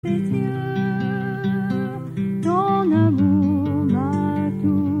tes yeux, ton amour m'a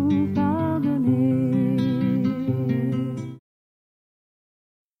tout pardonné.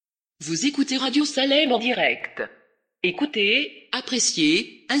 Vous écoutez Radio Salem en direct. Écoutez,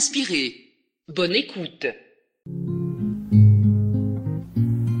 appréciez, inspirez. Bonne écoute.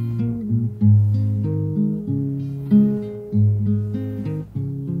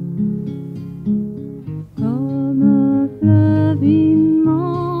 Comme un fleuve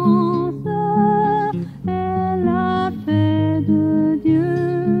immense, elle a fait de Dieu.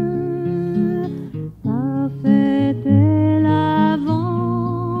 Parfaite est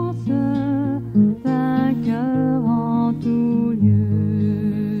l'avance, vainqueur en tout lieu.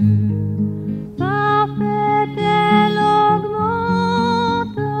 Parfaite elle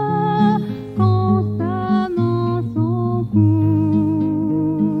augmente constamment son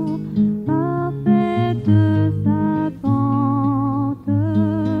cours. Parfaite sa pente,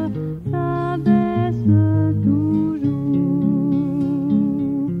 s'abaisse toujours.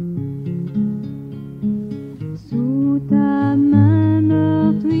 Sous ta main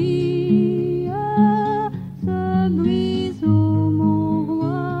meurtrière se brise, ô mon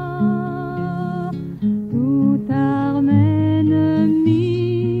roi, toute arme ennemie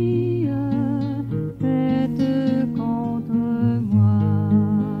faite contre moi.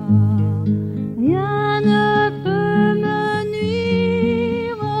 Rien ne peut me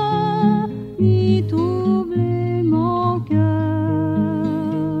nuire, ni troubler mon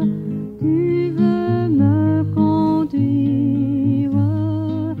cœur. Tu veux me conduire,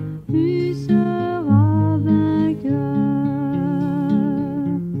 tu seras vainqueur.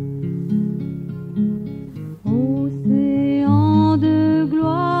 Océan de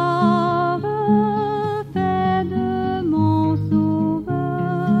gloire, fait de mon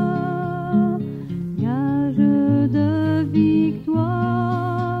sauveur, gage de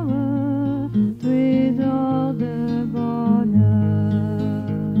victoire, trésor de bonheur.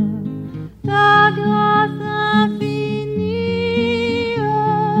 Ta grâce infinie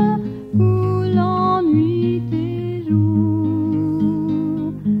coulant nuit et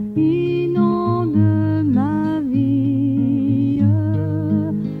jour, inonde ma vie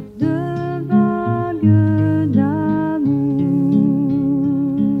de vagues d'amour.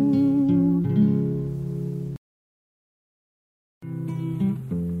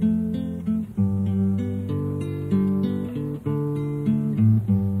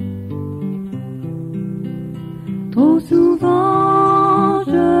 Trop souvent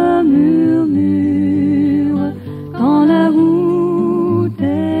je murmure quand la route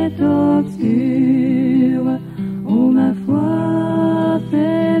est obscure. Oh, ma foi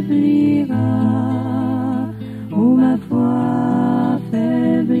faiblira, oh, ma foi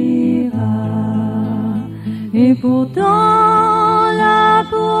faiblira. Et pourtant la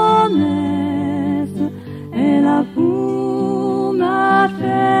promesse est là pour ma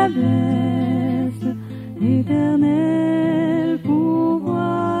faiblesse. L'éternel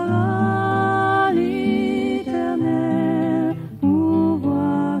pourvoira, l'éternel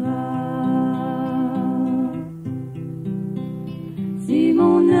pourvoira. Si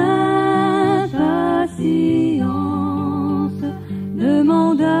mon impatience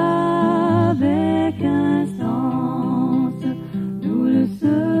demande avec instance, d'où le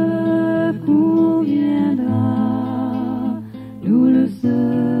secours viendra, d'où le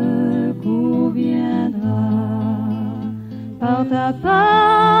secours viendra. Par ta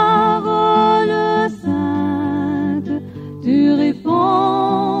parole sainte, tu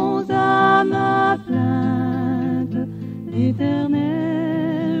réponds à ma plainte.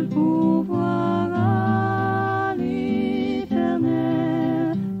 L'Éternel pourvoira,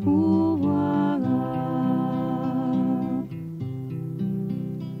 l'Éternel pourvoira.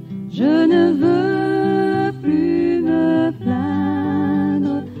 Je ne veux plus me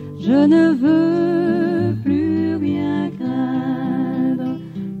plaindre, je ne veux plus rien craindre.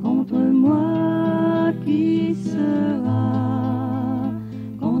 Contre moi qui sera,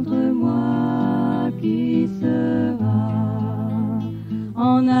 contre moi qui sera.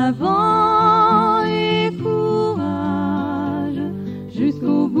 En avant et courage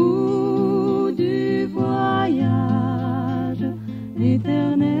jusqu'au bout du voyage.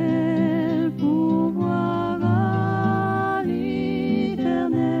 L'Éternel pourvoira,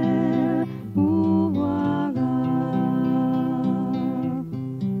 l'Éternel pourvoira.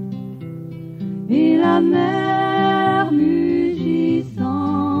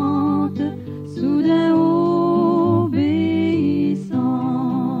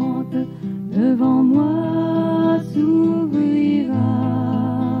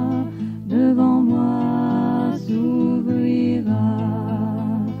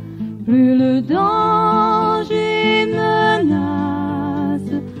 le danger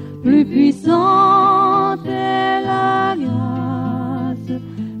menace, plus puissante est la grâce,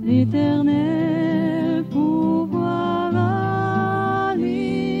 l'éternel pourvoira,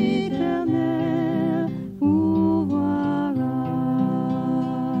 l'éternel pourvoira.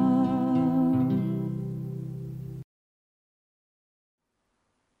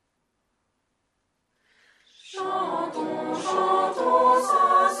 Chantons, chantons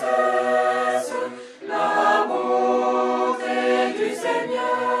sans cesse la bonté du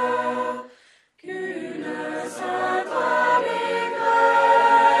Seigneur, qu'une sainte allégresse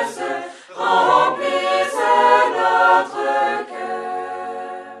remplisse notre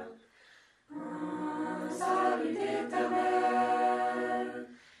cœur. Un salut éternel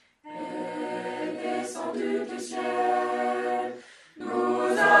est descendu du ciel. Nous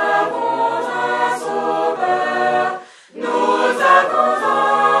avons un sauveur, nous avons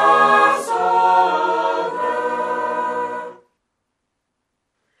un sauveur.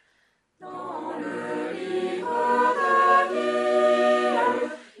 Dans le livre de vie,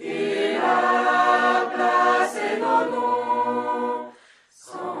 il a placé nos noms.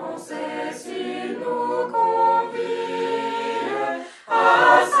 Sans cesse il nous convie à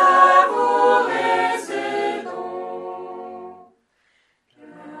savourer ses dons.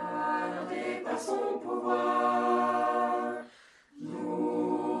 Gardés par son pouvoir,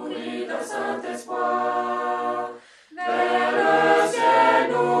 nourris d'un saint espoir, vers le ciel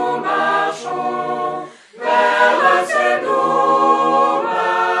nous marchons, vers le ciel nous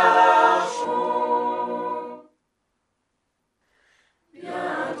marchons.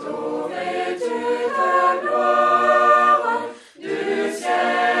 Bientôt vêtus de gloire, du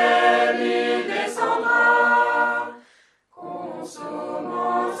ciel il descendra,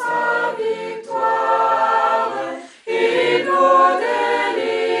 consommant sa victoire, il nous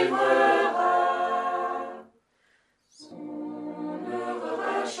délivrera. Son œuvre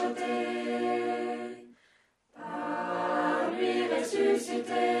rachetée, par lui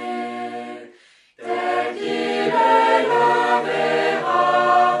ressuscité, tel qu'il est le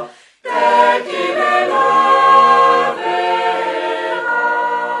verra, tel qu'il est le verra.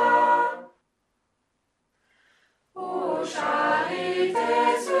 Ô charité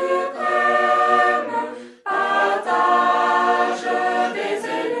suprême, partage des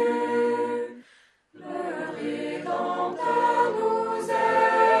élus, le Rédempteur nous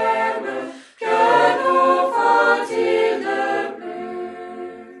aime, que nous faut-il de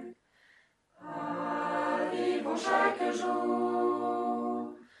plus? Vivons chaque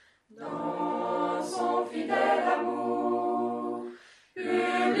jour dans son fidèle amour,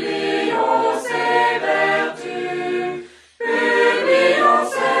 publions ses vertus, publions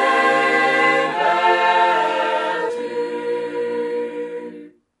ses vertus.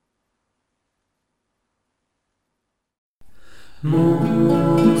 Mon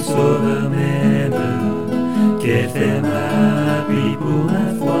sauveur m'aime, qu'est ferme appui pour ma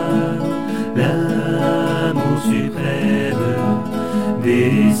foi, l'amour suprême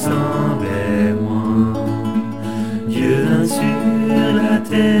descend vers moi. Dieu vint sur la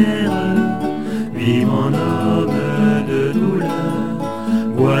terre, vivre en homme de douleur,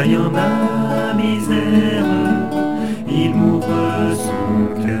 voyant ma misère, il m'ouvre son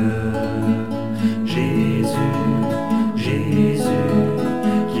cœur. Jésus, Jésus,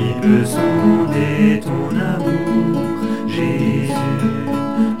 qui peut sonder ton amour? Jésus,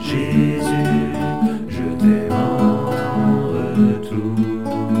 Jésus, je t'aime en retour.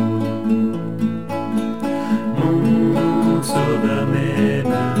 Mon sauveur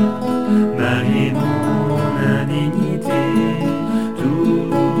m'aime, malgré mon indignité,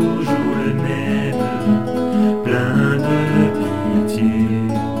 toujours le même, plein de pitié.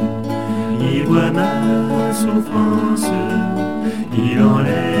 Il voit ma souffrance, il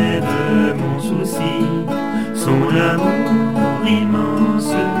enlève mon souci, son amour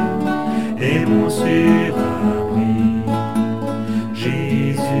immense est mon surabri.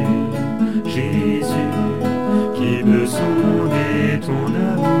 Jésus, Jésus, qui peut sonder ton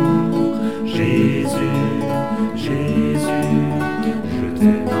amour? Jésus, Jésus, je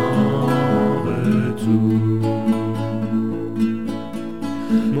t'aime en retour.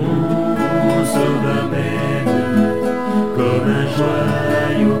 Mon sauveur m'aime comme un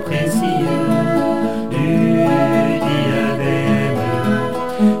joyau précieux du diadème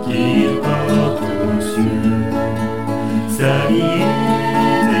qu'il porte aux cieux. Sa vie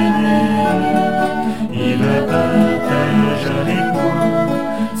éternelle, il la partage avec moi,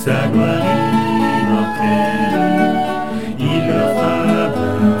 sa gloire immortelle, il l'offre à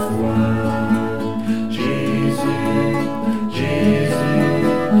bonne foi. Jésus, Jésus,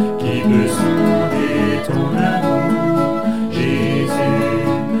 qui peut ton amour. Jésus,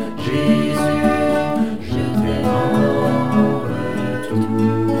 Jésus, je t'aime en retour.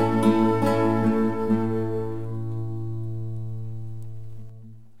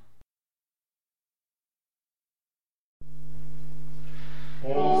 Ô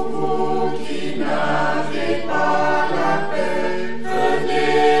vous qui n'avez pas la paix,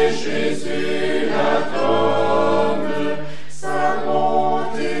 venez Jésus l'attendre. Sa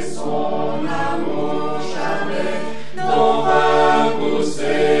bonté, son amour jamais n'aura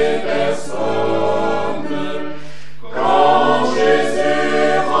poussé personne. Quand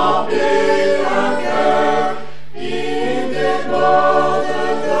Jésus remplit un cœur, il déborde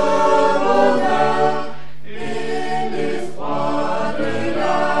de bonheur. Et l'effroi ne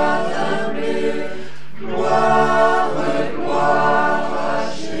l'atteint plus. Gloire, gloire à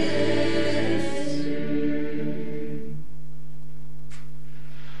Jésus.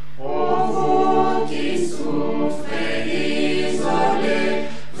 Ô vous qui souffrez isolés,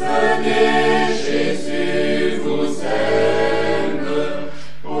 venez, Jésus vous aime.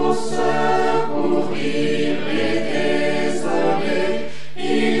 Pour secourir les désolés,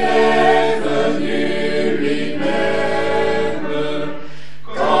 il est venu lui-même.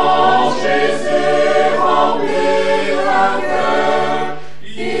 Quand Jésus remplit un cœur,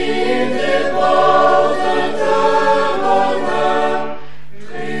 il déborde de bonheur.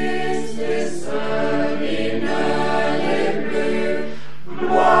 Triste et seul, il ne l'est plus.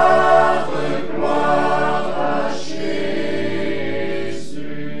 Gloire, gloire à Jésus.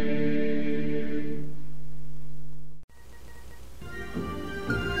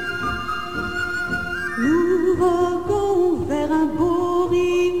 Nous voguons vers un beau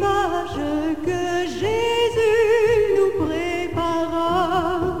rivage que Jésus nous prépara.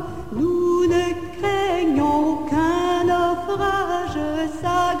 Nous ne craignons aucun naufrage,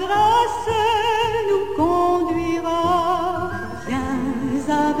 sa grâce nous conduira. Viens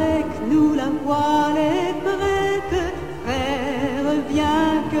avec nous, la voile est prête. Frère,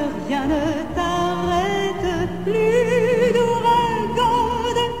 viens que rien ne t'arrête. Plus d'ouragan,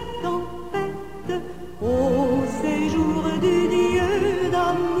 de tempête, au séjour du Dieu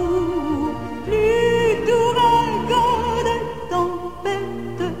d'amour. Plus d'ouragan, de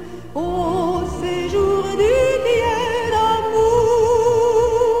tempête, au séjour du Dieu d'amour.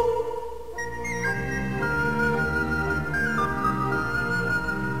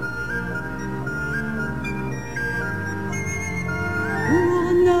 Pour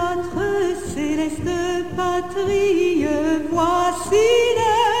notre céleste patrie, voici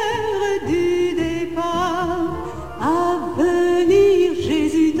l'heure du départ. À venir,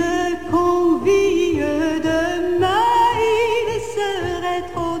 Jésus te convie, demain il serait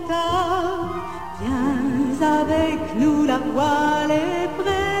trop tard. Viens avec nous, la voile est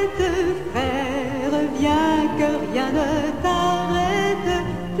prête. Frère, viens que rien ne t'arrête.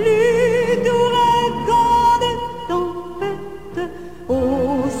 Plus d'ouragan, de tempête, au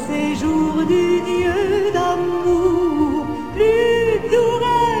séjour du Dieu d'amour. Plus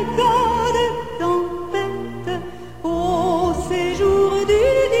d'ouragan, de tempête, au séjour du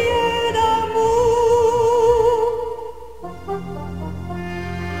Dieu d'amour.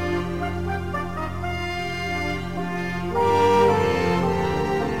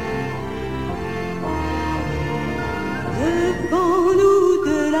 Devant nous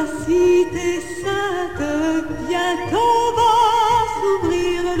de la cité sainte, bientôt va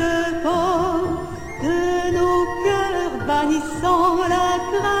s'ouvrir le port. De nos cœurs bannissant la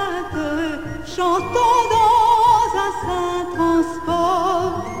crainte, chantons dans un saint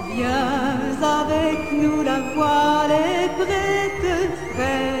transport. Viens avec nous, la voile est prête.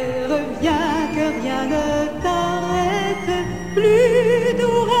 Frère, viens que rien ne t'arrête. Plus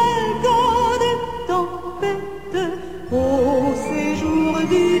d'ouragan, de tempête, au séjour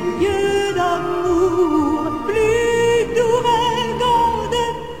du Dieu d'amour. Plus d'ouragan, de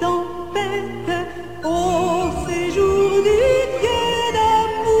tempête, au séjour du Dieu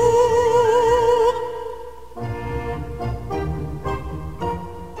d'amour.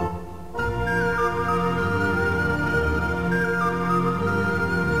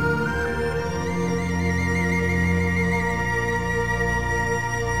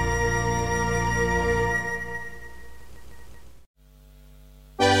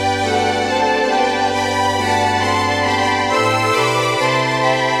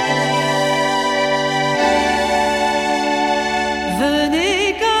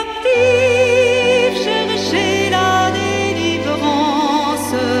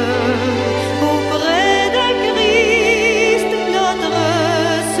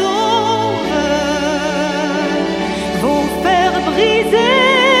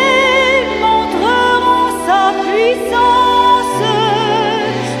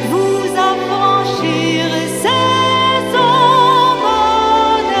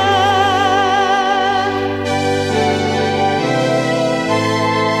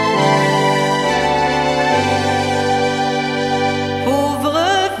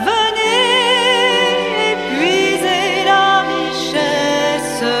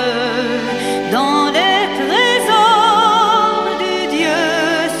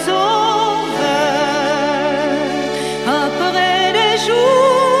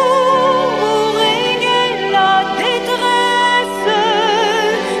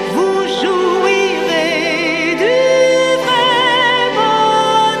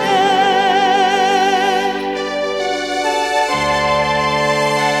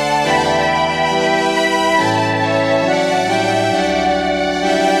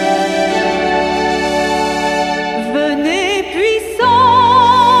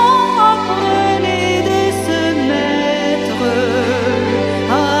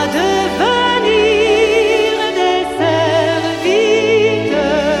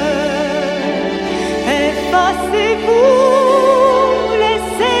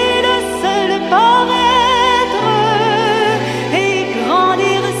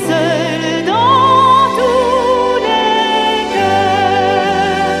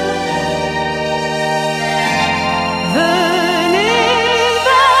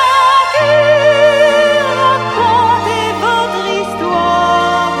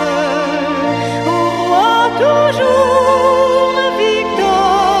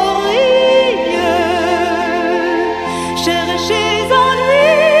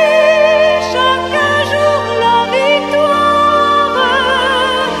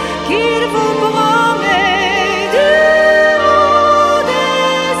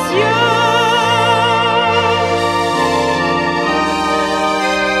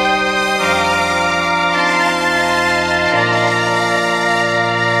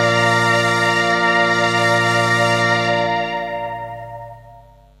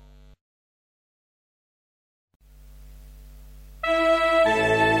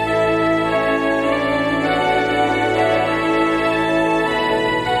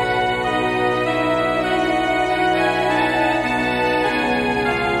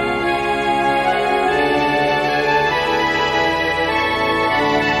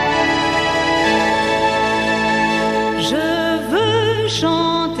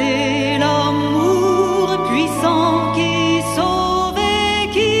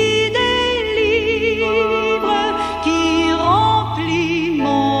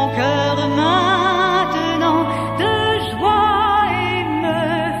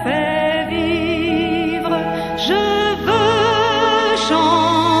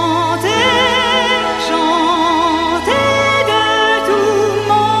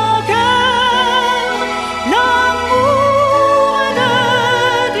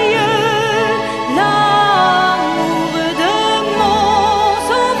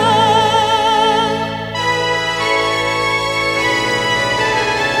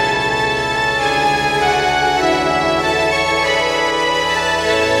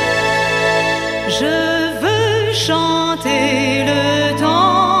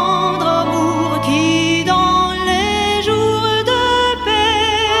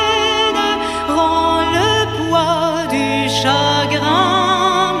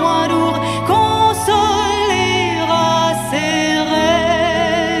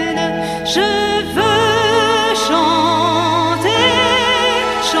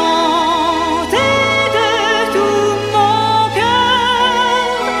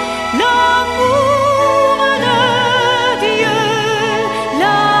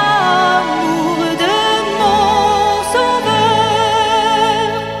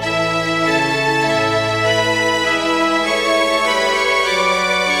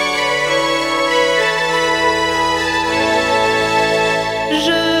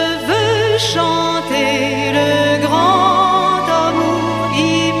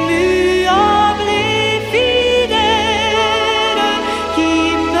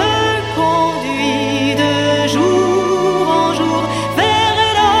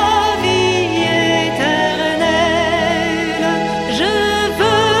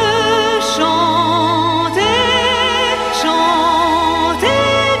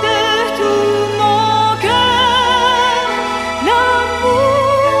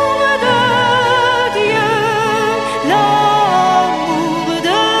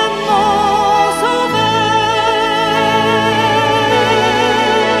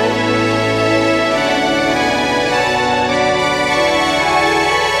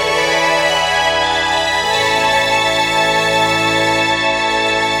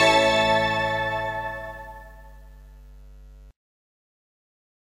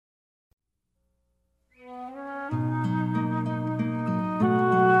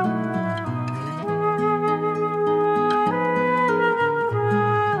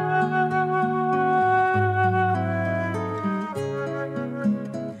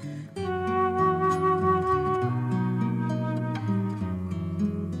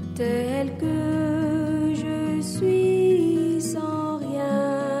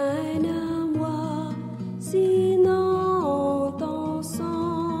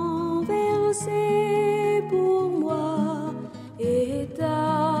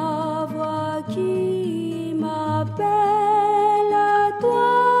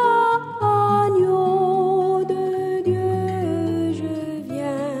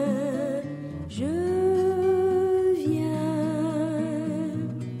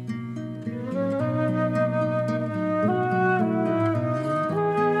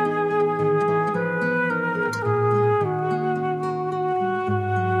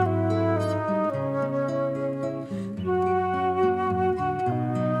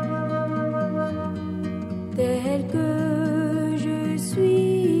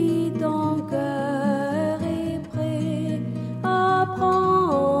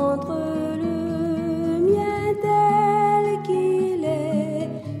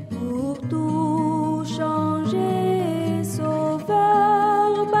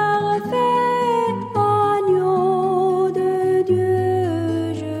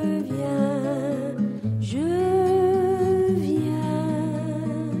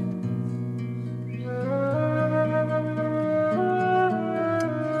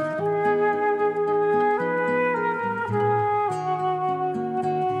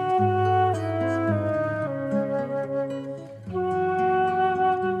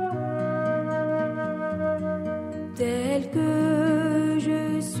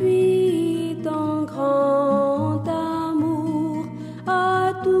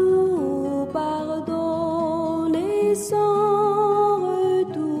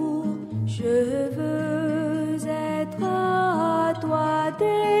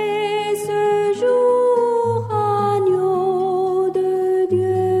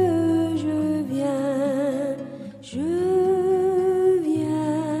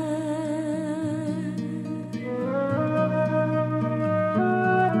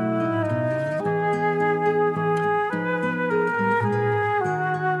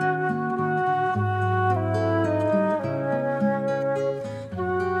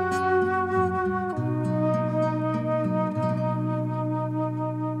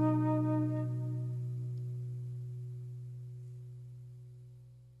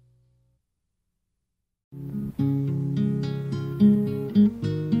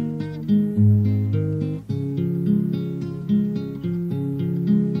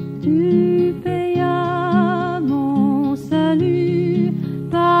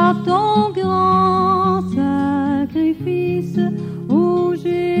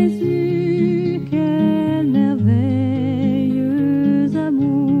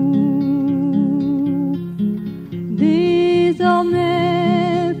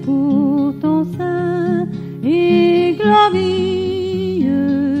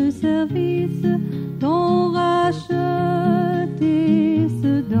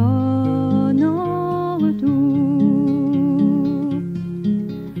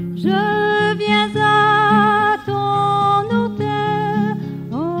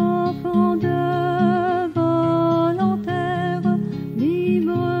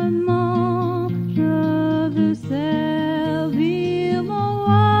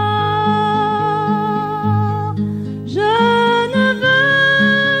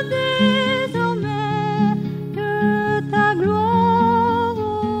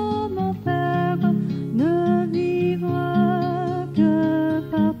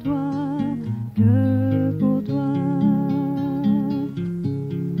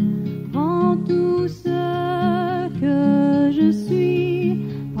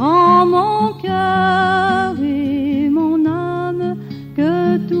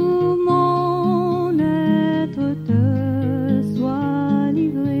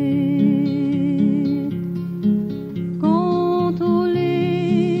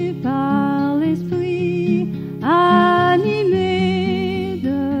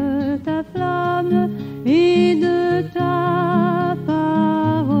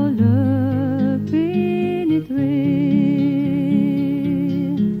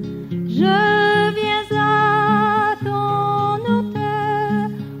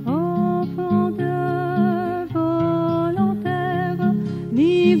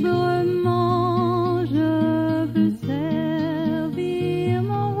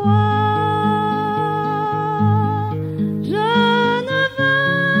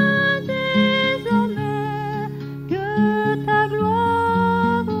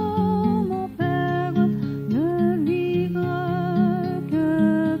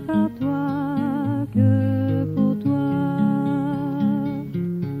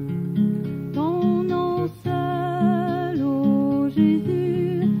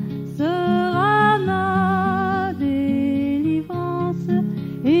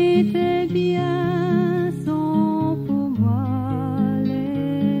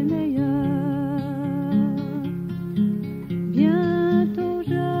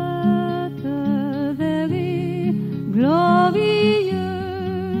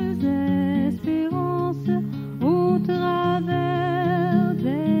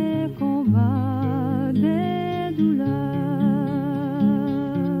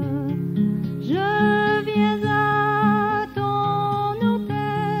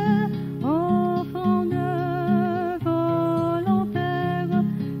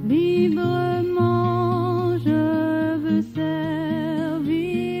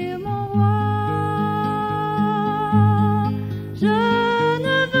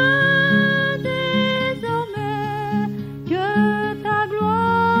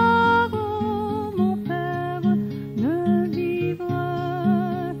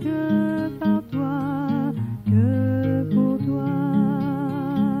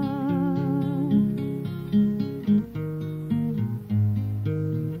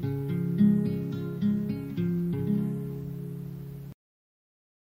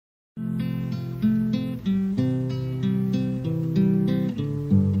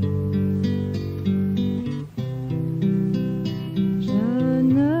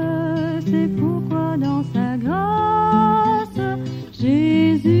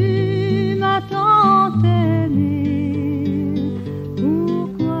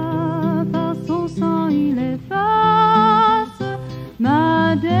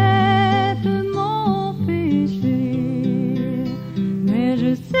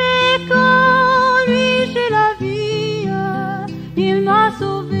 il m'a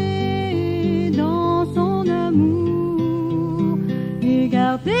sauvé dans son amour et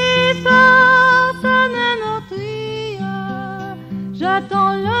gardé par sa main meurtrière.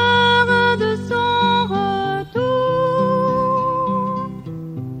 J'attends l'heure de son retour.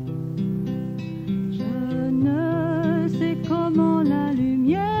 Je ne sais comment la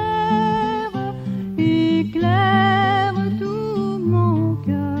lumière éclaire tout mon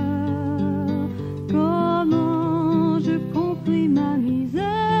cœur, comment je compris ma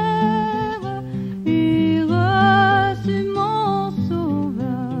misère et reçu mon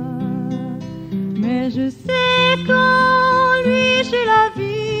sauveur. Mais je sais qu'en lui j'ai la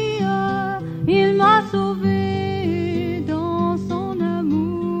vie, il m'a sauvé dans son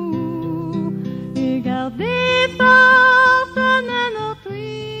amour et gardé par sa main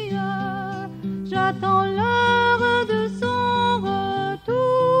meurtrière. J'attends l'heure de son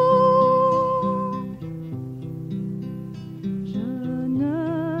retour. Je ne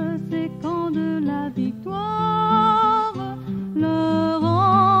sais quand de la victoire l'heure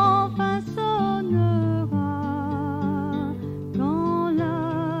enfin sonnera, quand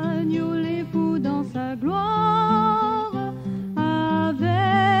l'agneau l'époux dans sa gloire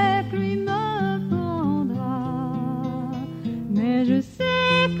avec lui me prendra. Mais je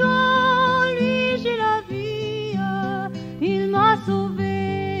sais qu'en lui j'ai la vie, il m'a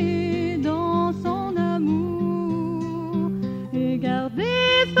sauvé dans son amour et gardé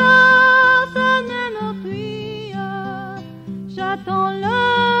par sa main meurtrière. J'attends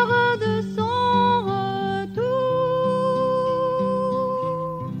l'heure de son retour.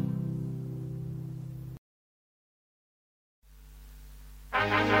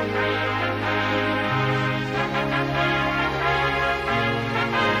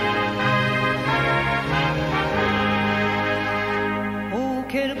 Oh,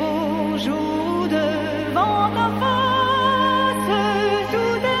 quel beau jour devant ta face,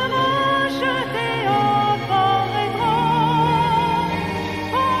 tout est racheté en paraîtra.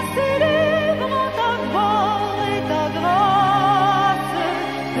 En célébrant ta gloire et ta grâce,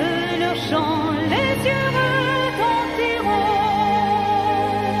 de leur chant les cieux retentiront.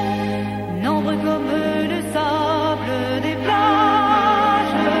 Nombreux comme le sable des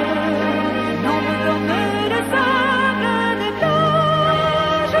plages, nombreux comme le sable des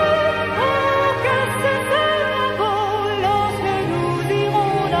plages. Oh, que ce sera beau lorsque nous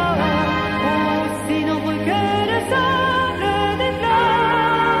irons là-haut, aussi nombreux que le sable des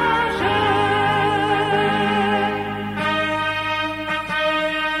plages.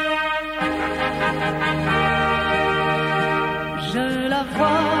 Je la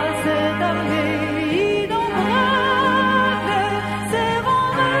vois, cette armée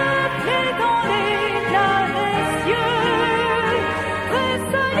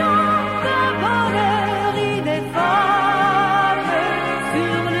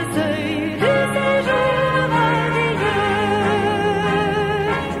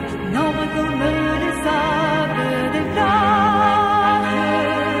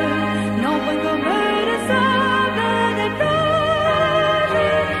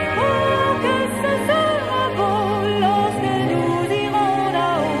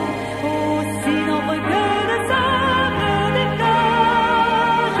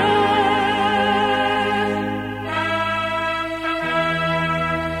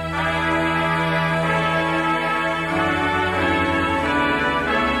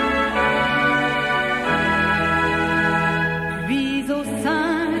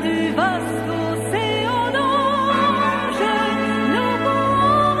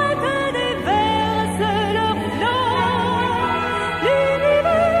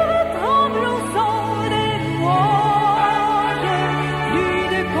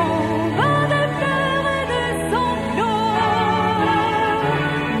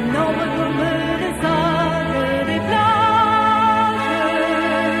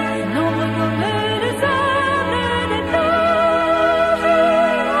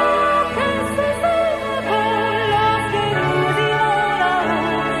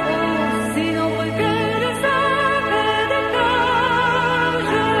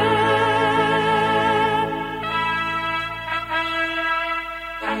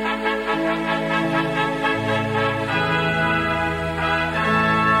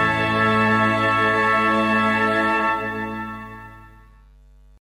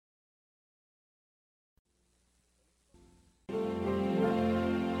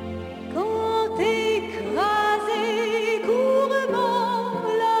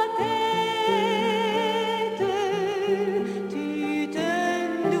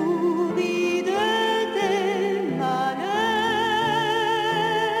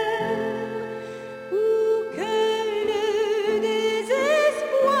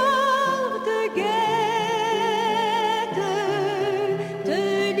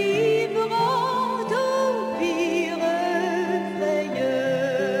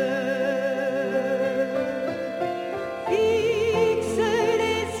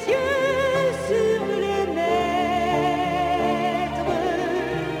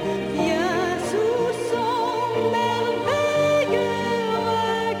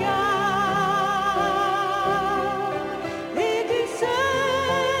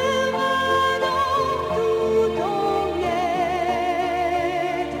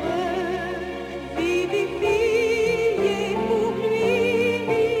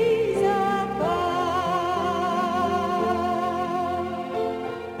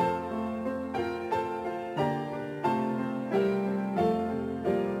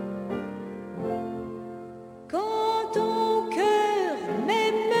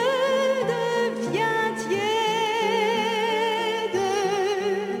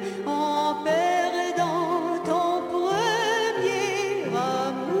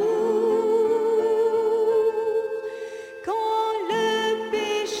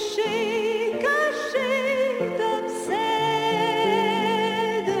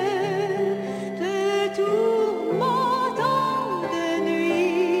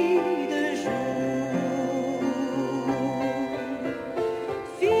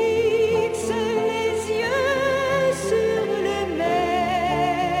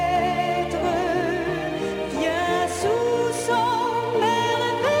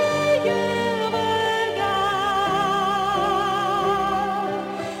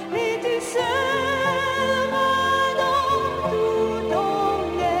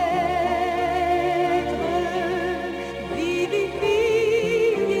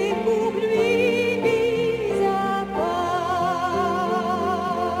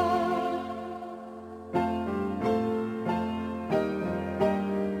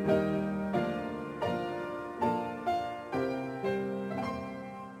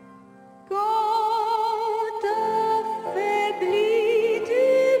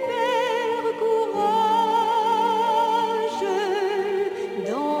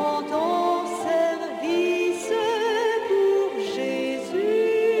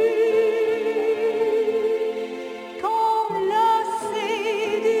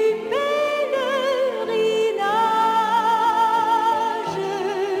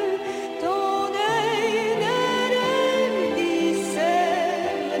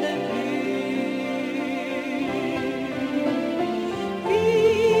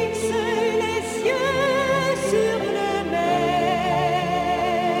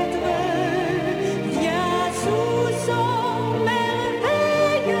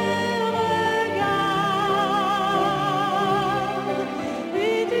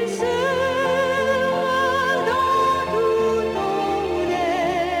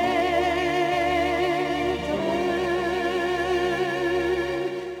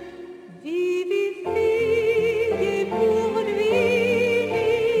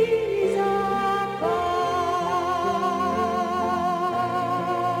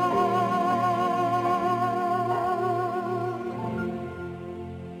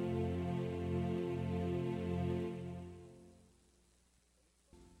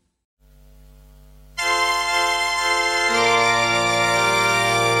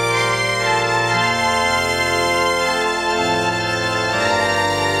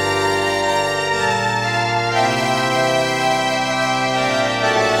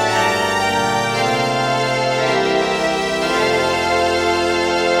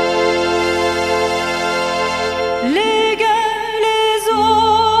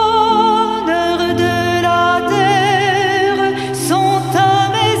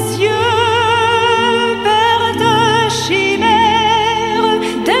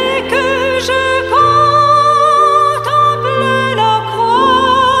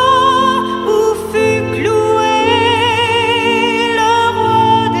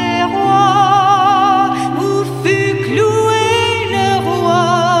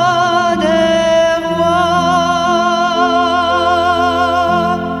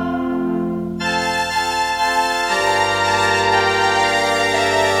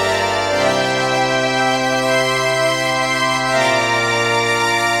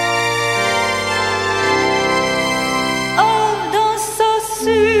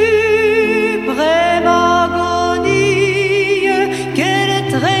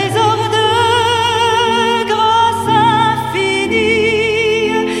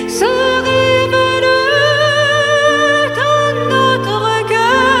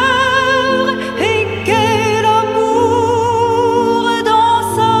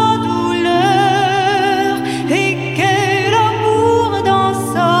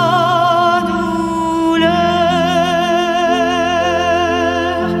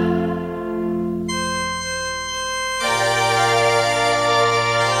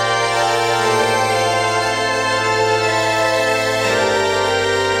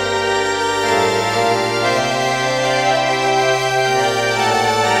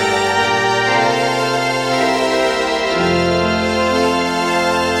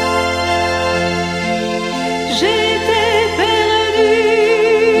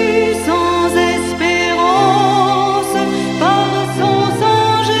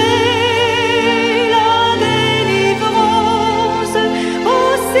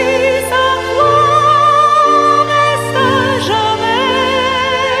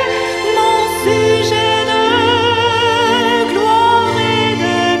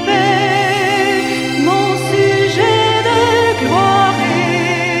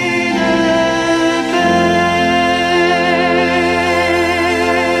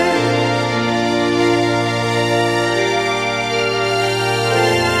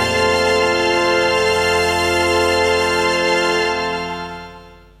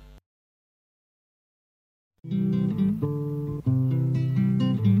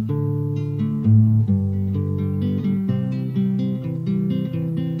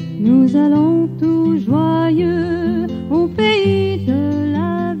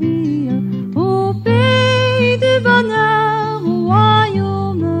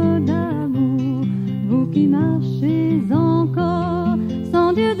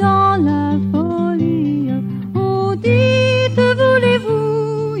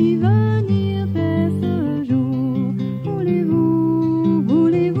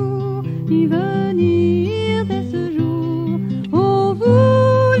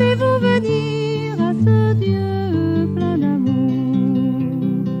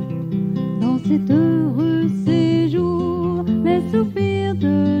souvenirs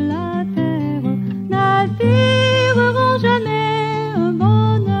de la terre n'altéreront jamais un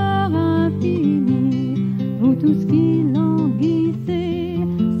bonheur infini. Vous tous qui languissez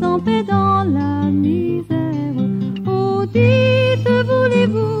sans paix dans la misère, oh dites,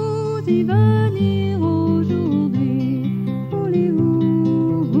 voulez-vous y venir aujourd'hui?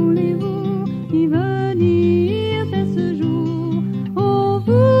 Voulez-vous y venir dès ce jour? Oh,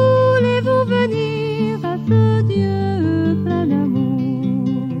 voulez-vous venir à ce Dieu plein d'amour?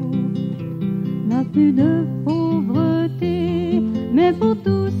 Là plus de pauvreté, mais pour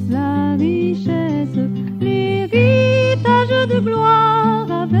tous la richesse, l'héritage de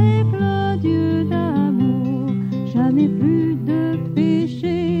gloire avec le Dieu d'amour. Jamais plus de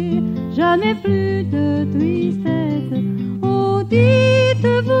péché, jamais plus de tristesse. Oh, dites,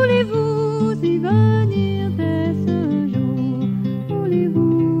 voulez-vous y venir dès ce jour?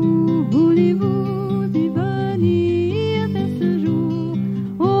 Voulez-vous y venir dès ce jour?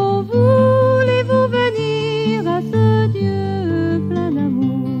 Oh, voulez-vous venir à ce Dieu plein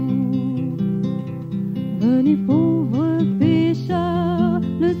d'amour? Venez pauvres pécheurs,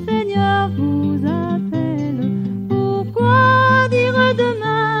 le Seigneur vous appelle. Pourquoi dire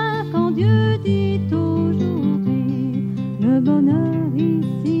demain quand Dieu dit aujourd'hui? Le bonheur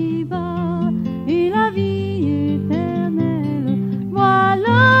ici-bas et la vie éternelle,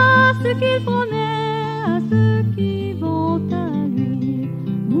 voilà ce qu'il promet à ceux qui vont à lui.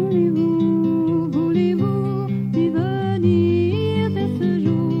 Voulez-vous y venir dès ce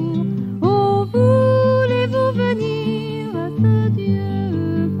jour? Oh, voulez-vous venir à ce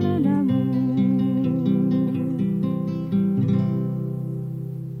Dieu plein d'amour?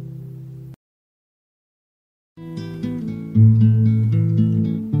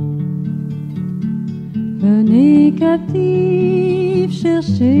 Venez captifs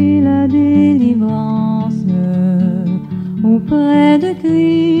chercher la délivrance auprès de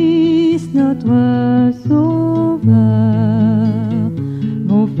Christ notre Sauveur.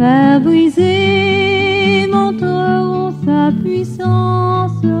 Vos fers brisés montreront sa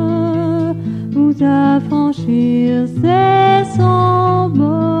puissance, vous affranchir c'est son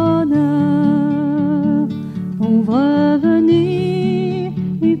bonheur. Pauvres, venez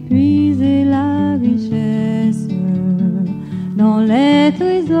épuiser la richesse dans les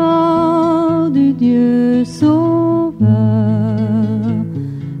trésors du Dieu Sauveur.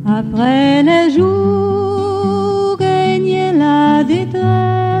 Après les jours régnait la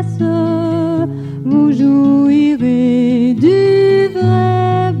détresse, vous jouirez du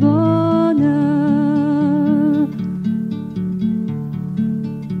vrai bonheur.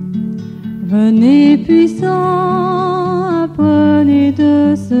 Venez puissants, apprenez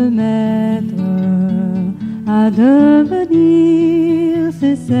de se mettre à devenir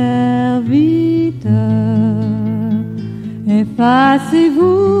ses serviteurs.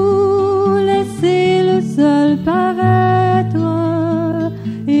 Effacez-vous, laissez le seul paraître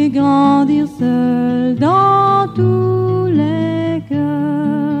et grandir seul dans tous les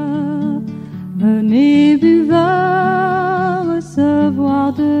cœurs. Venez buveurs,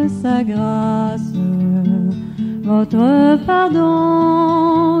 recevoir de sa grâce votre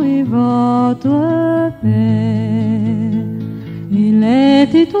pardon et votre paix. Il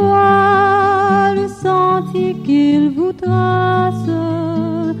est étoile, le sentier qu'il vous trace,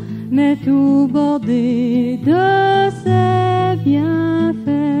 mais tout bordé de ses bienfaits.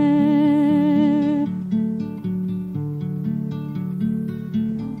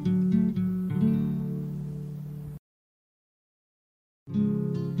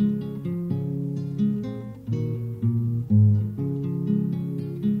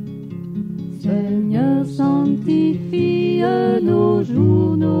 Seigneur, sanctifie nos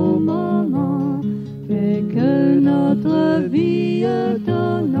jours, nos moments, fais que notre vie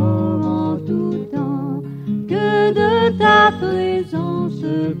t'honore en tout temps, que de ta présence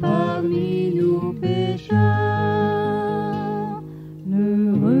parmi nous pécheurs,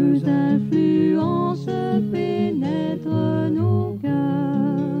 l'heureuse influence pénètre nos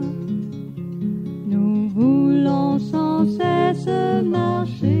cœurs. Nous voulons sans cesse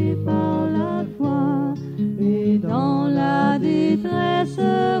marcher par la foi et dans la détresse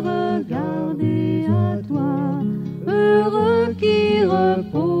regarder à toi, heureux qui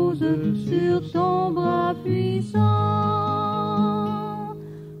repose sur ton bras puissant.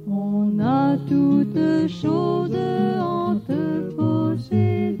 On a toutes choses